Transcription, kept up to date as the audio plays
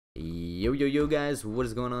Yo guys, what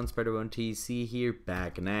is going on? Spider1TC here,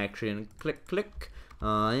 back in action. Click.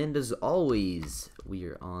 And as always, we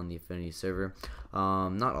are on the Affinity Server.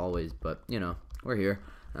 Not always, but you know, we're here.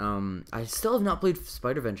 I still have not played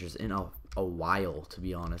Spider Ventures in a while, to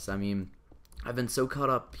be honest. I mean, I've been so caught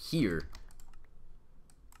up here.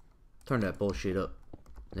 Turn that bullshit up.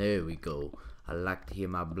 There we go. I like to hear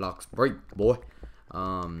my blocks break, boy.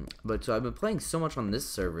 But so I've been playing so much on this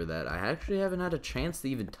server that I actually haven't had a chance to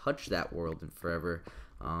even touch that world in forever.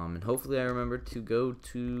 And hopefully I remember to go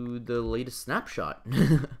to the latest snapshot.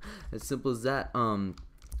 As simple as that.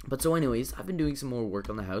 But so anyways, I've been doing some more work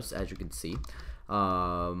on the house, as you can see.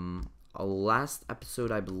 Last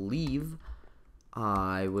episode, I believe,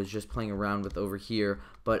 I was just playing around with over here,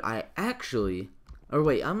 but I actually, or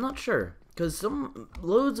wait, I'm not sure. Because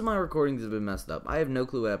loads of my recordings have been messed up. I have no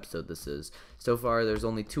clue what episode this is. So far, there's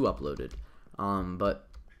only 2 uploaded. But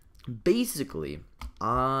basically,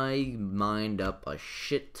 I mined up a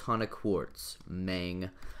shit ton of quartz.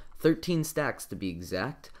 13 stacks to be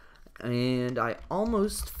exact. And I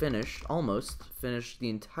almost finished the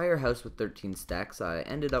entire house with 13 stacks. I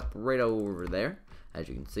ended up right over there, as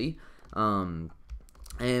you can see.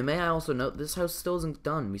 And may I also note, this house still isn't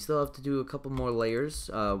done. We still have to do a couple more layers,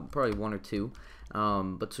 probably 1 or 2.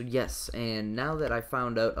 But so yes, and now that I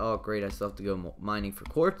found out, oh great, I still have to go mining for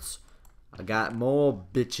quartz. I got more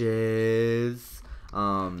bitches.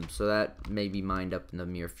 So that may be mined up in the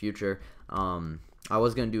near future. I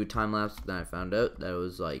was gonna do a time lapse, then I found out that it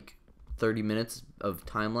was like 30 minutes of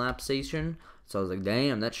time lapsation. So I was like,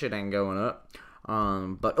 damn, that shit ain't going up.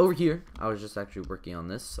 But over here, I was just actually working on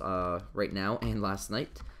this right now and last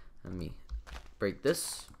night. Let me break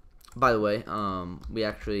this. By the way, we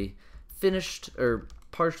actually finished, or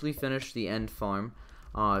partially finished, the end farm,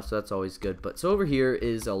 so that's always good. But so over here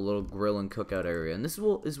is a little grill and cookout area, and this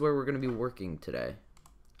is where we're going to be working today.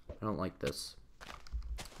 I don't like this.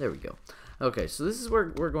 There we go. Okay, so this is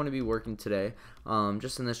where we're going to be working today,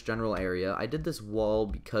 just in this general area. I did this wall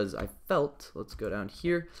because I felt, let's go down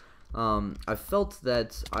here, I felt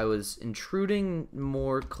that I was intruding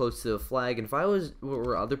more close to the flag, and if I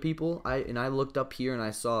were other people, I looked up here and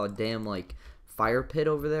I saw a damn like fire pit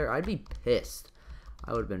over there, I'd be pissed.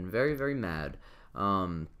 I would have been very, very mad.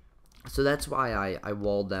 So that's why I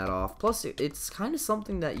walled that off. Plus, it's kind of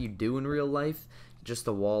something that you do in real life, just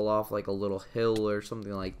to wall off like a little hill or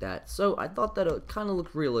something like that. So I thought that it kind of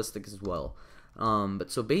looked realistic as well.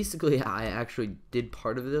 But so basically, I actually did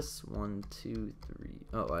part of this. 1, 2, 3.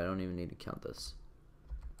 Oh, I don't even need to count this.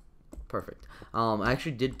 Perfect. I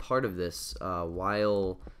actually did part of this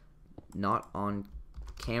while not on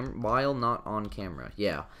camera.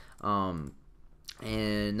 Yeah. And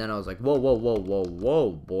then I was like,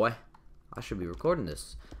 whoa, boy, I should be recording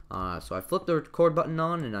this. So I flipped the record button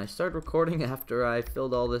on and I started recording after I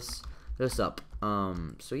filled all this up.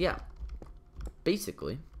 So yeah,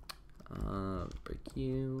 basically. Break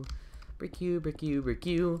you.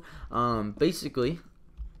 Basically,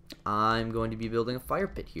 I'm going to be building a fire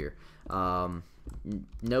pit here.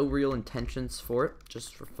 No real intentions for it,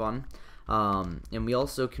 just for fun. And we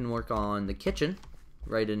also can work on the kitchen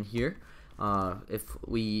right in here. If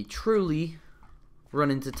we truly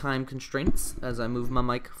run into time constraints as I move my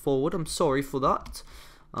mic forward, I'm sorry for that.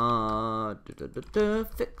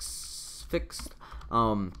 Fixed.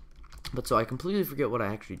 But so I completely forget what I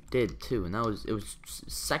actually did too, and it was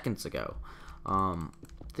seconds ago. I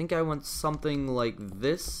think I went something like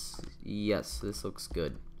this. Yes, this looks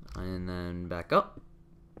good. And then back up.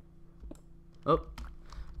 Oh,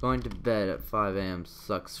 going to bed at 5 a.m.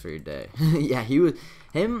 sucks for your day. Yeah,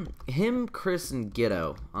 him, Chris, and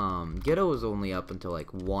Ghetto. Ghetto was only up until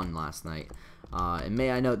like 1 last night. And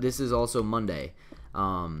may I note, this is also Monday.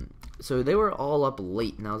 So they were all up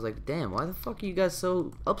late, and I was like, damn, why the fuck are you guys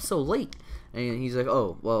up so late? And he's like,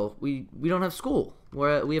 oh, well, we don't have school.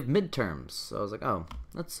 We have midterms. So I was like, oh,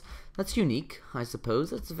 that's unique, I suppose.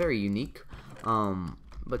 That's very unique.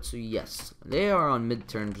 But so yes, they are on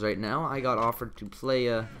midterms right now. I got offered to play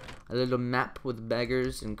a little map with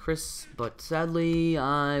Beggars and Chris, but sadly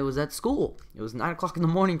I was at school. It was 9 o'clock in the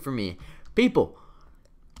morning for me. People,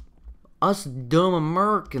 us dumb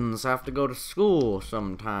Americans have to go to school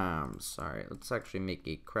sometimes. Alright, let's actually make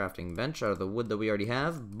a crafting bench out of the wood that we already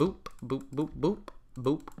have. Boop, boop, boop, boop,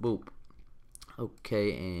 boop, boop.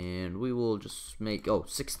 Okay, and we will just make,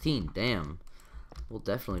 16, damn. We'll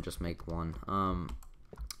definitely just make one.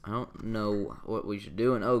 I don't know what we should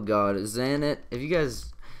do, and oh god, is that it? If you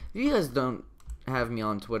guys don't have me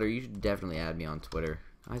on Twitter, you should definitely add me on Twitter.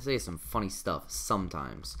 I say some funny stuff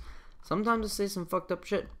sometimes. Sometimes I say some fucked up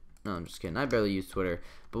shit. No, I'm just kidding. I barely use Twitter,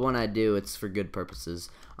 but when I do, it's for good purposes.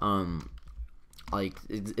 Like,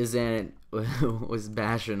 Isn't was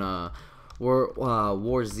bashing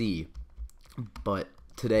War Z, but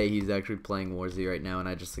today he's actually playing War Z right now, and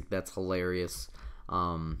I just think that's hilarious.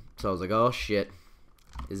 So I was like, oh shit,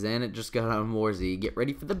 Isn't just got on War Z? Get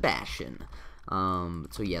ready for the bashing.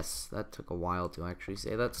 So yes, that took a while to actually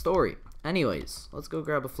say that story. Anyways, let's go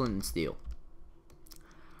grab a flint and steel.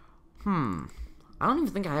 I don't even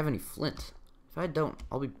think I have any flint. If I don't,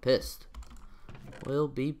 I'll be pissed. Will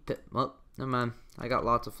be pissed. Well, never mind. I got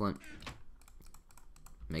lots of flint.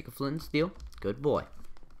 Make a flint and steel. Good boy.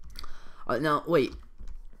 Now, wait.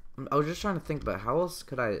 I was just trying to think about how else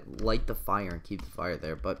could I light the fire and keep the fire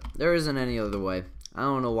there, but there isn't any other way. I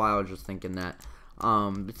don't know why I was just thinking that.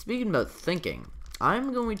 But speaking about thinking,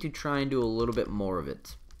 I'm going to try and do a little bit more of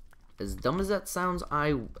it. As dumb as that sounds,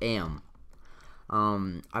 I am.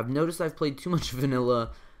 I've noticed I've played too much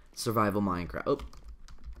vanilla survival Minecraft. Oh.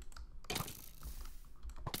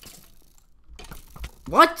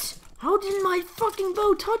 What? How did my fucking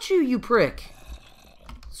bow touch you, you prick?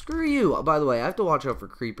 Screw you. Oh, by the way, I have to watch out for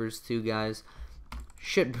creepers too, guys.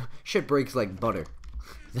 Shit breaks like butter.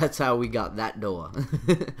 That's how we got that door.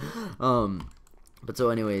 But so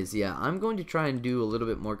anyways, yeah, I'm going to try and do a little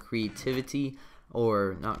bit more creativity,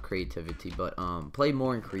 or not creativity, but play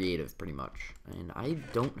more in creative pretty much. And I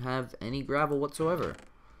don't have any gravel whatsoever.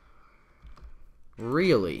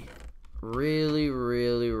 Really? Really,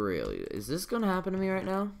 really, really. Is this gonna happen to me right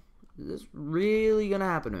now? Is this really gonna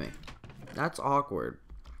happen to me? That's awkward.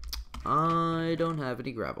 I don't have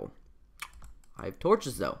any gravel. I have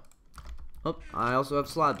torches though. Oh, I also have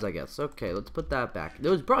slabs, I guess. Okay, let's put that back.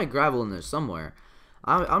 There was probably gravel in there somewhere.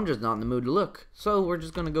 I'm just not in the mood to look. So we're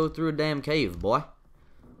just gonna go through a damn cave, boy.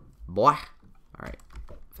 Boy. Alright.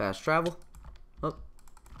 Fast travel. Oh.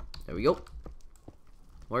 There we go.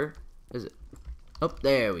 Where is it? Oh,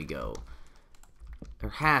 there we go. There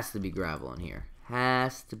has to be gravel in here.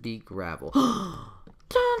 Has to be gravel.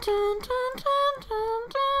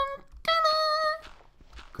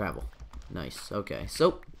 Gravel. Nice. Okay.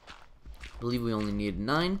 So, I believe we only needed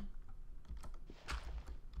 9.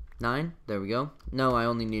 9. There we go. No, I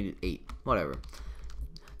only needed 8. Whatever.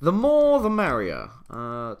 The more, the merrier.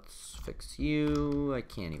 Let's fix you. I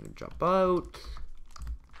can't even jump out.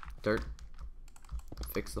 Dirt.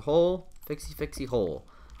 Fix the hole. Fixie, fixie hole.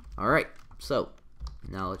 Alright. So,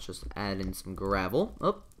 now let's just add in some gravel.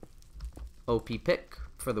 Oh. OP pick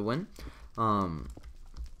for the win.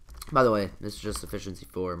 By the way, this is just efficiency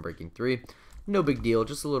 4 and breaking 3. No big deal,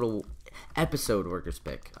 just a little episode workers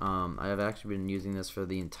pick. I have actually been using this for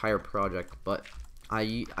the entire project, but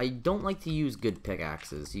I don't like to use good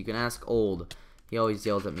pickaxes. You can ask Old. He always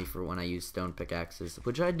yells at me for when I use stone pickaxes,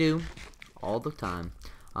 which I do all the time.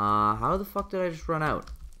 How the fuck did I just run out?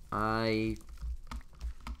 I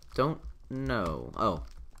don't know. Oh.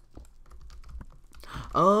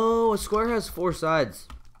 Oh, a square has 4 sides.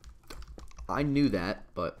 I knew that,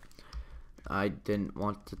 but I didn't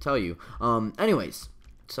want to tell you. Anyways,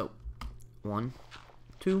 so 1,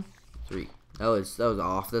 2, 3. That was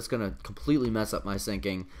off. That's gonna completely mess up my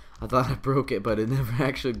sinking. I thought I broke it, but it never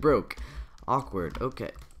actually broke. Awkward.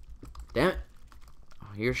 Okay. Damn it.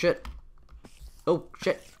 I hear shit. Oh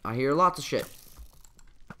shit. I hear lots of shit.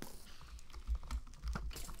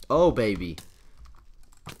 Oh baby.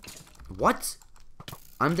 What?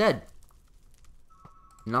 I'm dead.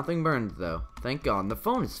 Nothing burned though. Thank God. The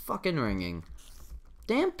phone is fucking ringing.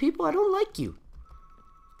 Damn people, I don't like you.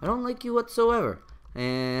 I don't like you whatsoever.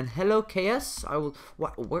 And hello KS. I will.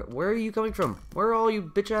 What? Where are you coming from? Where are all you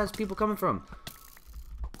bitch ass people coming from?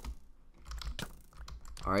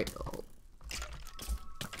 All right.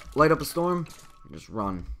 Light up a storm. Just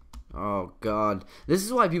run. Oh God. This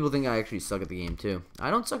is why people think I actually suck at the game too.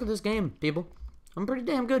 I don't suck at this game, people. I'm pretty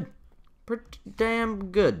damn good. Pretty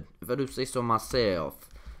damn good, if I do say so myself.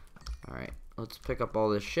 Alright, let's pick up all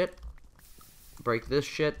this shit. Break this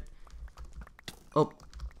shit. Oh.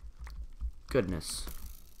 Goodness.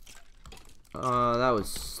 That was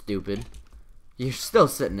stupid. You're still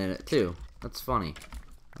sitting in it, too. That's funny.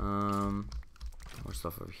 More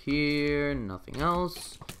stuff over here. Nothing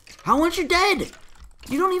else. How aren't you dead?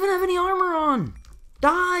 You don't even have any armor on.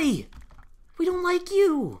 Die. We don't like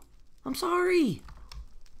you. I'm sorry.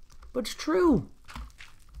 But it's true.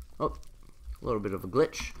 Oh, a little bit of a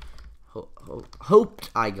glitch. Hoped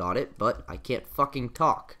I got it, but I can't fucking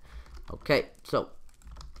talk. Okay, so.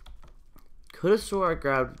 Could have swore I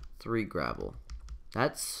grabbed 3 gravel.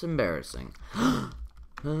 That's embarrassing.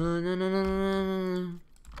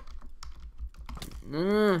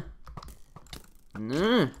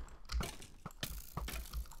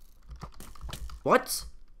 What?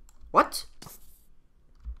 What?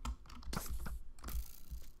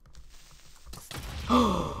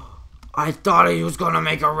 I thought he was gonna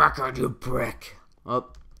make a record, you prick. Oh,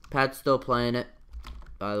 Pat's still playing it.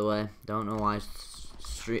 By the way, don't know why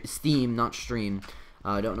Steam, not stream.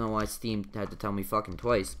 Don't know why Steam had to tell me fucking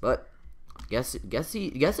twice, but guess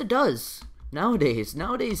it does. Nowadays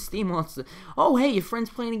Steam wants to. Oh, hey, your friend's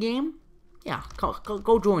playing a game? Yeah,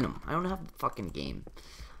 go join them. I don't have the fucking game.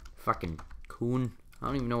 Fucking coon. I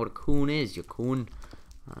don't even know what a coon is, you coon.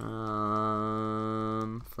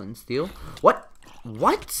 Flint and steel. What?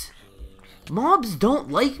 What? Mobs don't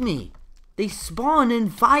like me. They spawn in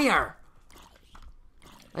fire.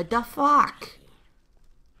 What the fuck?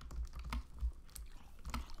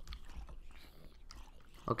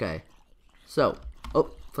 Okay. So. Oh,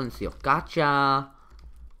 flint and steel. Gotcha.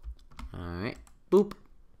 Alright. Boop.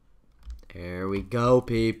 There we go,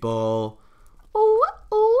 people. Ooh,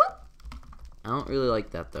 ooh. I don't really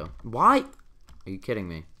like that, though. Why? Are you kidding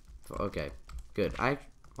me? Okay. Good. Why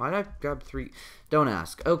did I grab 3? Don't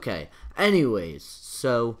ask. Okay. Anyways,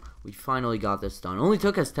 so we finally got this done. Only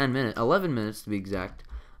took us 10 minutes. 11 minutes to be exact.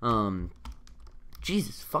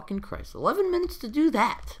 Jesus fucking Christ. 11 minutes to do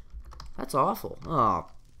that. That's awful. Oh.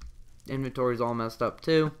 Inventory's all messed up,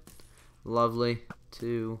 too. Lovely.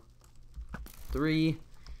 2, 3.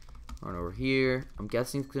 Run over here. I'm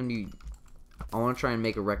guessing it's going to be... I want to try and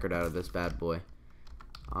make a record out of this bad boy.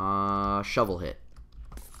 Shovel hit.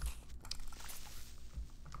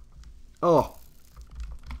 Oh.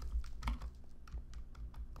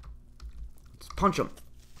 Let's punch him.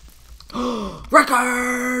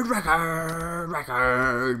 Record! Record!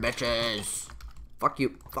 Record, bitches! Fuck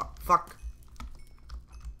you. Fuck.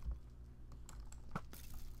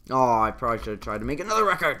 Oh, I probably should have tried to make another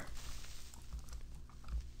record.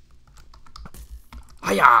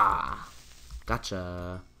 Hiya!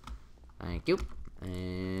 Gotcha. Thank you.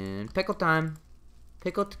 And pickle time.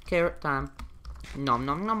 Pickled carrot time. Nom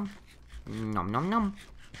nom nom. Nom nom nom.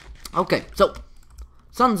 Okay, so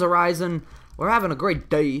sun's rising. We're having a great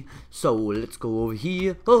day. So let's go over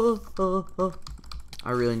here.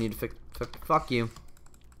 I really need to fix. Fuck you.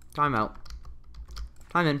 Time out.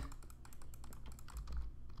 Time in.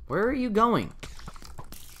 Where are you going?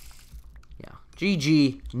 Yeah.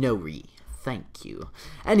 GG. No re. Thank you.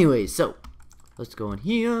 Anyway, so let's go in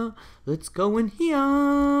here. Let's go in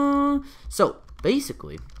here. So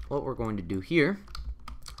basically, what we're going to do here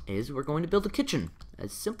is we're going to build a kitchen.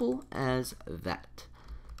 As simple as that.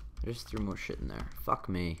 I just threw more shit in there. Fuck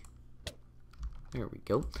me. There we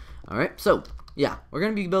go. Alright, so, yeah, we're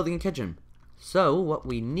going to be building a kitchen. So, what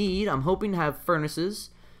we need, I'm hoping to have furnaces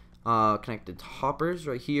connected to hoppers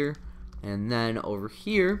right here. And then over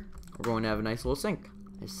here, we're going to have a nice little sink.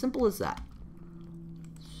 As simple as that.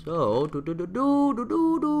 So,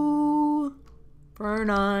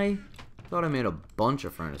 Ferni. Thought I made a bunch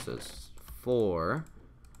of furnaces. 4.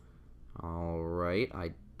 Alright,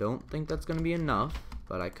 I don't think that's going to be enough,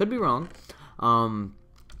 but I could be wrong. And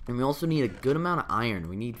we also need a good amount of iron.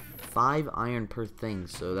 We need 5 iron per thing,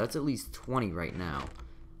 so that's at least 20 right now.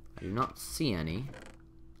 I do not see any.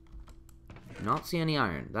 I do not see any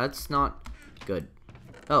iron. That's not good.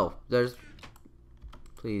 Oh, there's...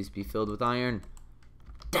 Please be filled with iron.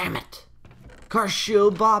 Damn it!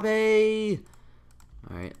 Carshill Bobby!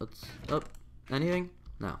 Alright, let's... Oh, anything?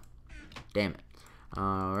 No. Damn it.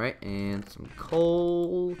 Alright, and some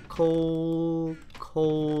coal.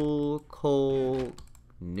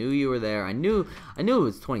 Knew you were there. I knew it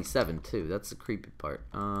was 27 too. That's the creepy part.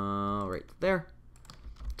 Right there.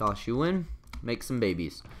 Toss you in. Make some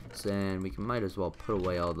babies. So then we might as well put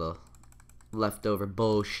away all the leftover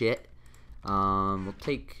bullshit. We'll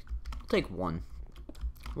take one.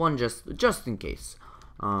 One just in case.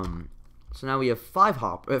 So now we have 5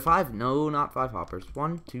 hoppers. No, not 5 hoppers.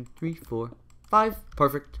 1, 2, 3, 4, 5.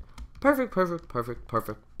 Perfect. Perfect.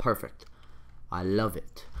 I love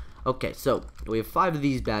it. Okay, so we have 5 of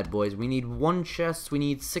these bad boys. We need 1 chest. We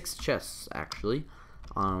need 6 chests actually,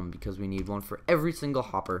 because we need 1 for every single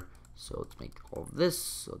hopper. So let's make all of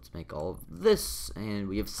this. Let's make all of this, and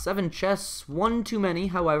we have 7 chests. 1 too many.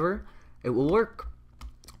 However, it will work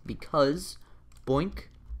because boink.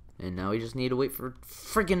 And now we just need to wait for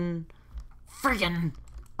friggin'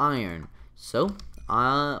 iron. So,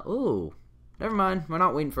 oh, never mind. We're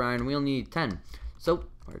not waiting for iron. We only need 10. So,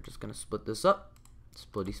 we're just gonna split this up.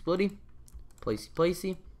 Splitty.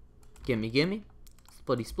 Placey. Gimme.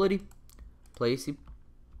 Splitty. Placey.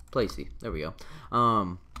 There we go.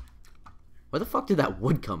 Where the fuck did that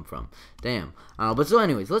wood come from? Damn. But so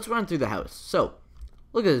anyways, let's run through the house. So,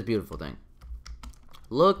 look at this beautiful thing.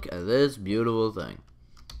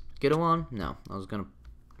 Get him on? No, I was gonna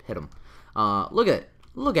hit him. Look at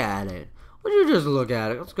it. Would you just look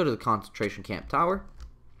at it? Let's go to the concentration camp tower.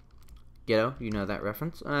 Ghetto, you know that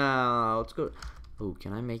reference. Let's go. Oh,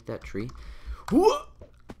 can I make that tree? Whoa!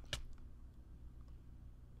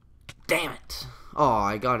 Damn it! Oh,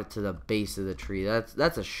 I got it to the base of the tree.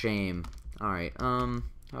 That's a shame. Alright,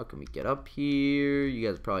 how can we get up here? You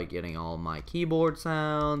guys are probably getting all my keyboard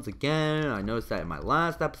sounds again. I noticed that in my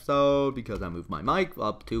last episode because I moved my mic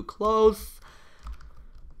up too close.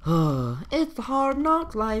 It's a hard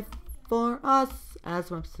knock life for us, as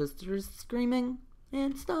my sister's screaming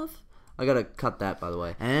and stuff. I gotta cut that, by the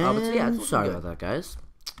way. But yeah, sorry about that, guys.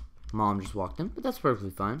 Mom just walked in, but that's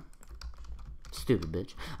perfectly fine. Stupid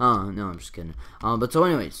bitch. No, I'm just kidding. But so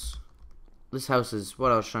anyways, this house is,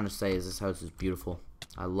 what I was trying to say is this house is beautiful.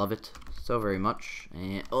 I love it so very much.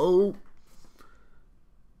 And, while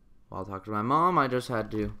talking to my mom, I just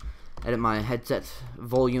had to edit my headset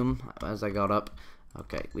volume as I got up.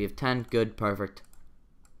 Okay, we have 10. Good, perfect.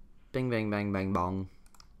 Bing, bang, bang, bang, bong.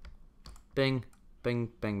 Bing, bing,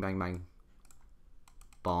 bang, bang, bang.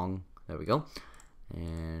 Bong. There we go.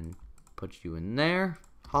 And put you in there.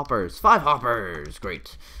 Hoppers. 5 hoppers.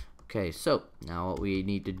 Great. Okay, so now what we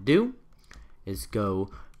need to do is go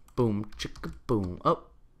boom, chicka, boom. Oh,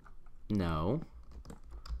 no.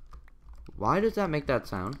 Why does that make that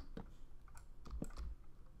sound?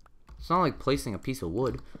 It's not like placing a piece of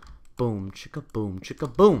wood. Boom, chicka, boom,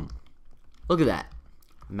 chicka, boom. Look at that.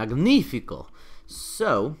 Magnifico.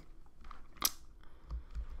 So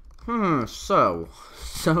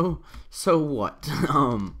what?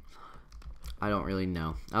 I don't really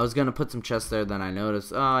know. I was gonna put some chests there, then I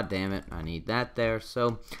noticed, oh damn it, I need that there.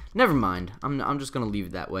 So never mind. I'm just gonna leave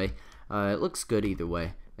it that way. It looks good either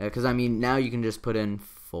way. Because I mean, now you can just put in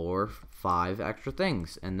 4, 5 extra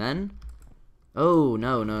things, and then, oh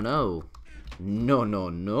no.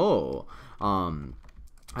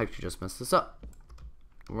 I actually just messed this up.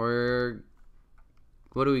 What are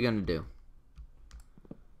we gonna do?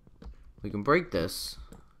 We can break this,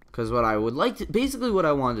 because what I would like to, basically what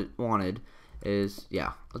I wanted is,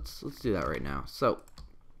 yeah, let's do that right now. So,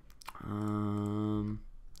 if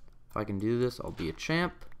I can do this, I'll be a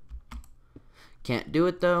champ. Can't do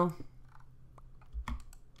it though.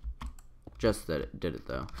 Just that it did it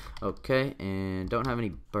though. Okay, and don't have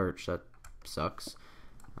any birch. That sucks.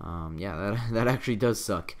 Yeah, that actually does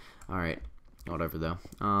suck. All right, whatever though.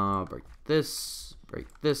 Break this,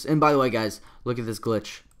 and by the way, guys, look at this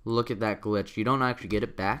glitch. Look at that glitch. You don't actually get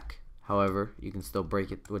it back. However, you can still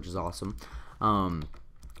break it, which is awesome.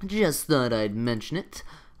 Just thought I'd mention it.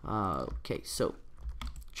 Okay, so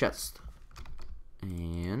chest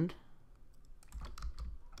and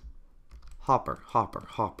hopper.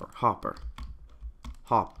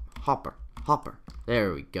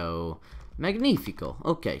 There we go. Magnifico.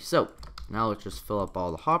 Okay, so now let's just fill up all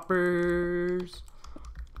the hoppers.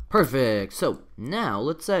 Perfect. So now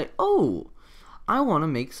let's say, oh, I want to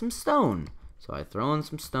make some stone. So I throw in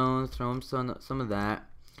some stones, throw in some of that,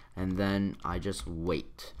 and then I just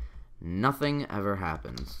wait. Nothing ever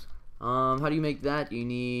happens. How do you make that? You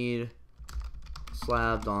need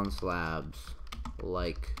slabs on slabs,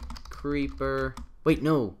 like creeper. Wait,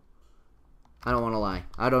 no. I don't want to lie.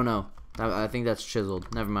 I don't know. I think that's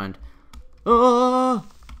chiseled. Never mind. Oh,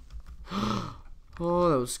 that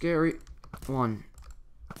was scary. 1,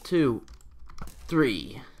 2,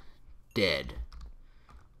 3. Dead.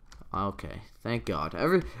 Okay, thank God.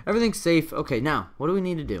 Everything's safe. Okay, now, what do we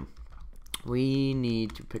need to do? We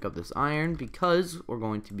need to pick up this iron because we're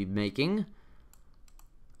going to be making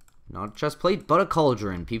not a chest plate, but a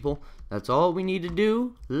cauldron, people. That's all we need to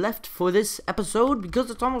do left for this episode because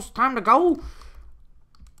it's almost time to go.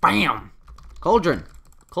 Bam! Cauldron.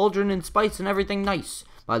 Cauldron and spice and everything nice.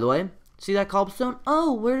 By the way, see that cobblestone?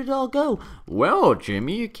 Oh, where did it all go? Well,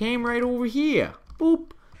 Jimmy, it came right over here.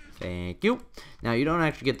 Boop. Thank you. Now, you don't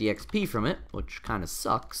actually get the XP from it, which kind of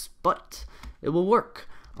sucks, but it will work.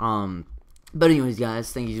 But anyways,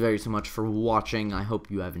 guys, thank you very so much for watching. I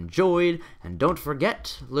hope you have enjoyed. And don't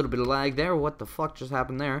forget, a little bit of lag there. What the fuck just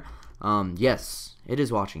happened there? Yes, it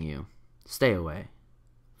is watching you. Stay away.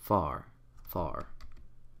 Far, far